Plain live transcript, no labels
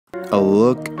A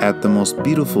look at the most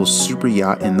beautiful super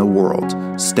yacht in the world.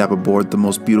 Step aboard the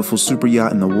most beautiful super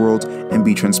yacht in the world and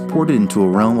be transported into a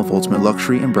realm of ultimate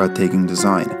luxury and breathtaking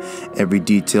design. Every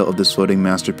detail of this floating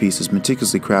masterpiece is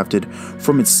meticulously crafted,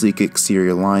 from its sleek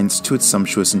exterior lines to its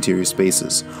sumptuous interior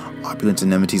spaces. Opulent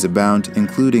amenities abound,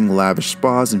 including lavish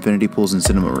spas, infinity pools, and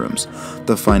cinema rooms.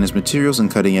 The finest materials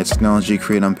and cutting-edge technology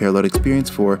create an unparalleled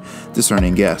experience for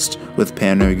discerning guests. With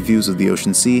panoramic views of the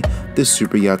ocean sea, this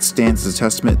super yacht stands as a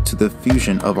testament to the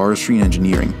fusion of artistry and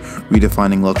engineering,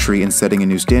 redefining luxury and setting a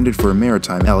new standard for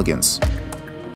maritime elegance.